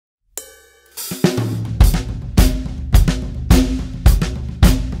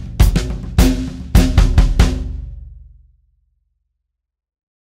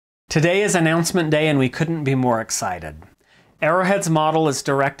Today is announcement day and we couldn't be more excited. Arrowhead's model is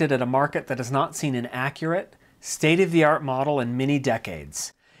directed at a market that has not seen an accurate, state-of-the-art model in many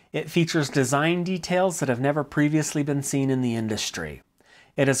decades. It features design details that have never previously been seen in the industry.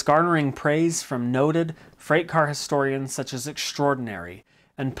 It is garnering praise from noted freight car historians such as Extraordinary,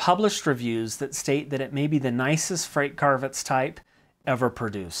 and published reviews that state that it may be the nicest freight car of its type ever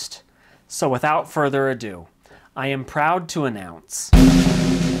produced. So without further ado, I am proud to announce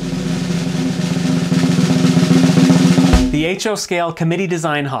the HO Scale Committee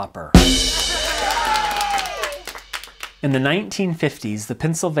Design Hopper. In the 1950s, the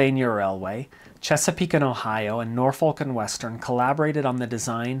Pennsylvania Railway, Chesapeake and Ohio, and Norfolk and Western collaborated on the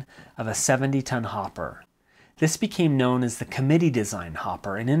design of a 70-ton hopper. This became known as the Committee Design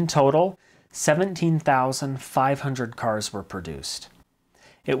Hopper, and in total, 17,500 cars were produced.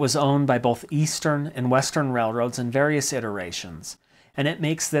 It was owned by both Eastern and Western railroads in various iterations, and it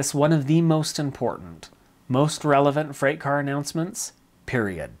makes this one of the most important, most relevant freight car announcements,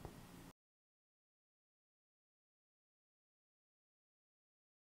 period.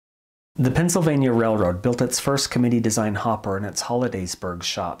 The Pennsylvania Railroad built its first committee design hopper in its Hollidaysburg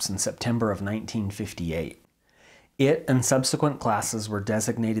shops in September of 1958. It and subsequent classes were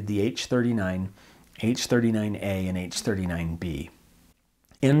designated the H39, H39A, and H39B.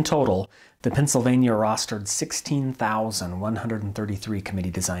 In total, the Pennsylvania rostered 16,133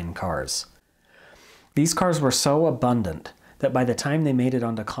 committee design cars. These cars were so abundant that by the time they made it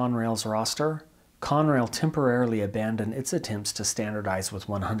onto Conrail's roster, Conrail temporarily abandoned its attempts to standardize with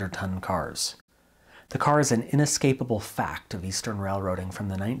 100-ton cars. The car is an inescapable fact of Eastern railroading from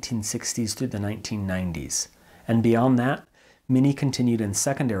the 1960s through the 1990s, and beyond that, many continued in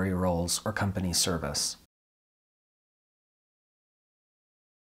secondary roles or company service.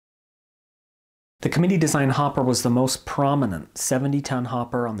 The committee design hopper was the most prominent 70-ton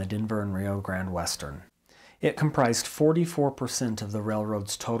hopper on the Denver and Rio Grande Western. It comprised 44% of the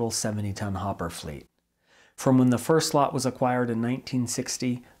railroad's total 70-ton hopper fleet. From when the first lot was acquired in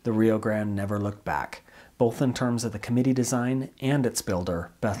 1960, the Rio Grande never looked back, both in terms of the committee design and its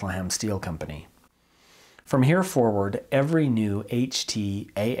builder, Bethlehem Steel Company. From here forward, every new HT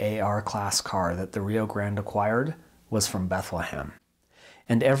AAR class car that the Rio Grande acquired was from Bethlehem,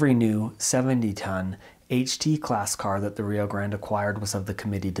 and every new 70-ton HT class car that the Rio Grande acquired was of the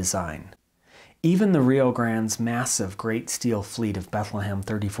committee design. Even the Rio Grande's massive Great Steel fleet of Bethlehem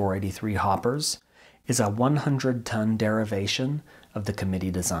 3483 hoppers is a 100-ton derivation of the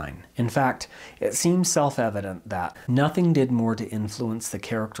committee design. In fact, it seems self-evident that nothing did more to influence the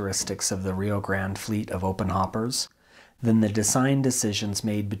characteristics of the Rio Grande fleet of open hoppers than the design decisions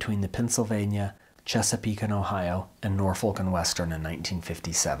made between the Pennsylvania, Chesapeake and Ohio, and Norfolk and Western in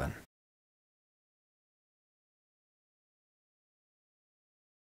 1957.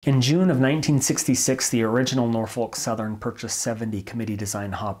 In June of 1966, the original Norfolk Southern purchased 70 committee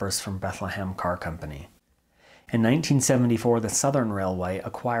design hoppers from Bethlehem Car Company. In 1974, the Southern Railway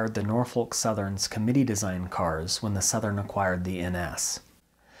acquired the Norfolk Southern's committee design cars when the Southern acquired the NS.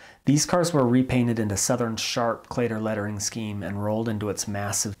 These cars were repainted into Southern's sharp Clater lettering scheme and rolled into its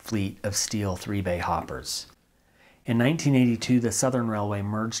massive fleet of steel 3-bay hoppers. In 1982, the Southern Railway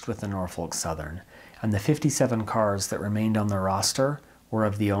merged with the Norfolk Southern, and the 57 cars that remained on the roster were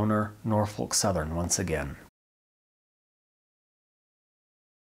of the owner, Norfolk Southern, once again.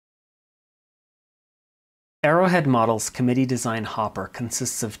 Arrowhead Models' committee design hopper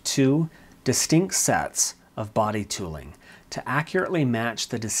consists of two distinct sets of body tooling to accurately match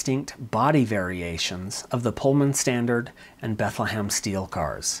the distinct body variations of the Pullman Standard and Bethlehem Steel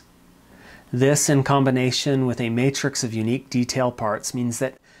cars. This, in combination with a matrix of unique detail parts, means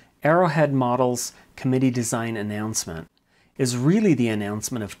that Arrowhead Models' committee design announcement is really the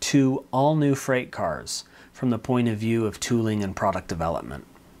announcement of two all-new freight cars from the point of view of tooling and product development.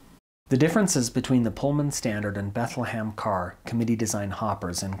 The differences between the Pullman Standard and Bethlehem car committee design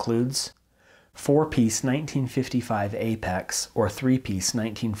hoppers includes 4-piece 1955 Apex or 3-piece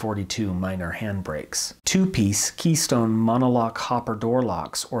 1942 minor handbrakes, 2-piece Keystone monolock hopper door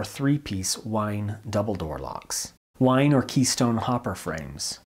locks or 3-piece Wine double door locks, Wine or Keystone hopper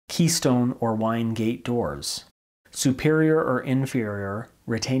frames, Keystone or Wine gate doors, superior or inferior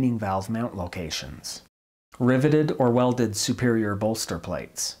retaining valve mount locations, riveted or welded superior bolster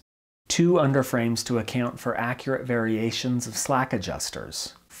plates, 2 underframes to account for accurate variations of slack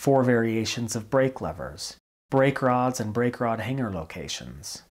adjusters, 4 variations of brake levers, brake rods and brake rod hanger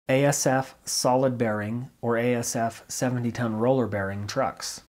locations, ASF solid bearing or ASF 70-ton roller bearing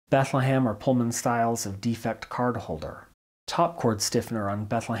trucks, Bethlehem or Pullman styles of defect card holder, top cord stiffener on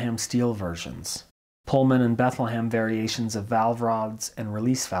Bethlehem Steel versions, Pullman and Bethlehem variations of valve rods and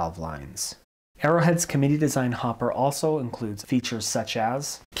release valve lines. Arrowhead's committee design hopper also includes features such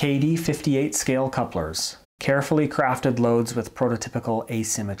as KD 58 scale couplers, carefully crafted loads with prototypical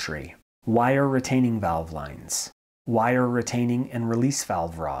asymmetry, wire retaining valve lines, wire retaining and release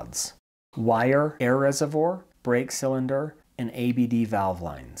valve rods, wire air reservoir, brake cylinder, and ABD valve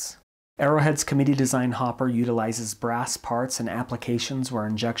lines. Arrowhead's committee design hopper utilizes brass parts and applications where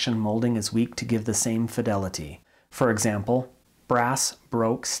injection molding is weak to give the same fidelity. For example, brass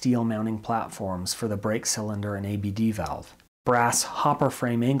broke steel mounting platforms for the brake cylinder and ABD valve, brass hopper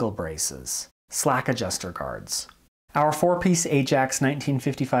frame angle braces, slack adjuster guards. Our 4-piece Ajax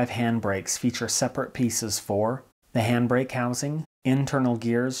 1955 handbrakes feature separate pieces for the handbrake housing, internal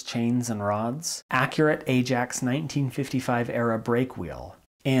gears, chains, and rods, accurate Ajax 1955 era brake wheel,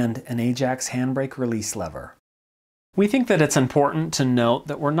 and an Ajax handbrake release lever. We think that it's important to note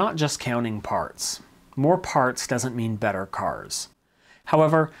that we're not just counting parts. More parts doesn't mean better cars.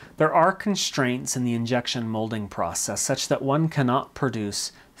 However, there are constraints in the injection molding process such that one cannot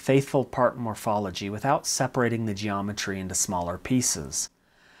produce faithful part morphology without separating the geometry into smaller pieces.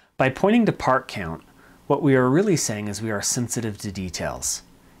 By pointing to part count, what we are really saying is we are sensitive to details,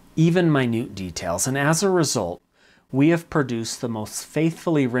 even minute details, and as a result, we have produced the most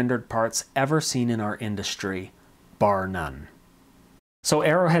faithfully rendered parts ever seen in our industry, bar none. So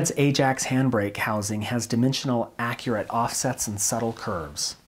Arrowhead's Ajax handbrake housing has dimensional accurate offsets and subtle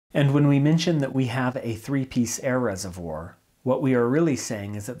curves. And when we mention that we have a 3-piece air reservoir, what we are really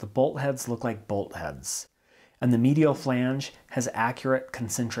saying is that the bolt heads look like bolt heads, and the medial flange has accurate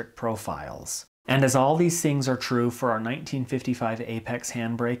concentric profiles. And as all these things are true for our 1955 Apex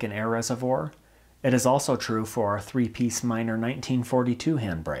handbrake and air reservoir, it is also true for our 3-piece minor 1942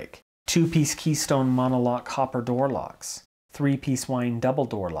 handbrake, 2-piece Keystone monolock hopper door locks, 3-piece Wine double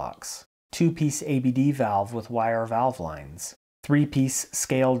door locks, 2-piece ABD valve with wire valve lines, 3-piece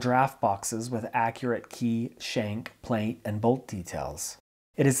scale draft boxes with accurate key, shank, plate, and bolt details.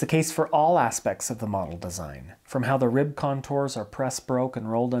 It is the case for all aspects of the model design, from how the rib contours are press broke and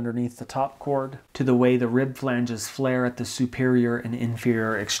rolled underneath the top chord, to the way the rib flanges flare at the superior and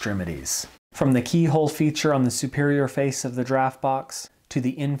inferior extremities. From the keyhole feature on the superior face of the draft box, to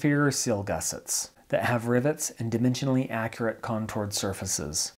the inferior seal gussets that have rivets and dimensionally accurate contoured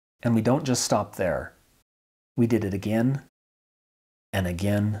surfaces. And we don't just stop there. We did it again, and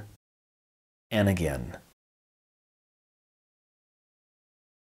again, and again.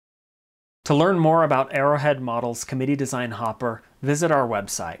 To learn more about Arrowhead Models Committee Design Hopper, visit our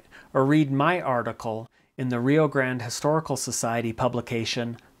website or read my article in the Rio Grande Historical Society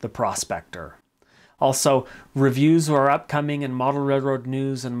publication, The Prospector. Also, reviews are upcoming in Model Railroad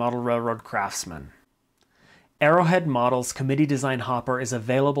News and Model Railroad Craftsman. Arrowhead Models Committee Design Hopper is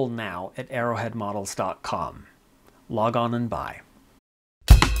available now at arrowheadmodels.com. Log on and buy.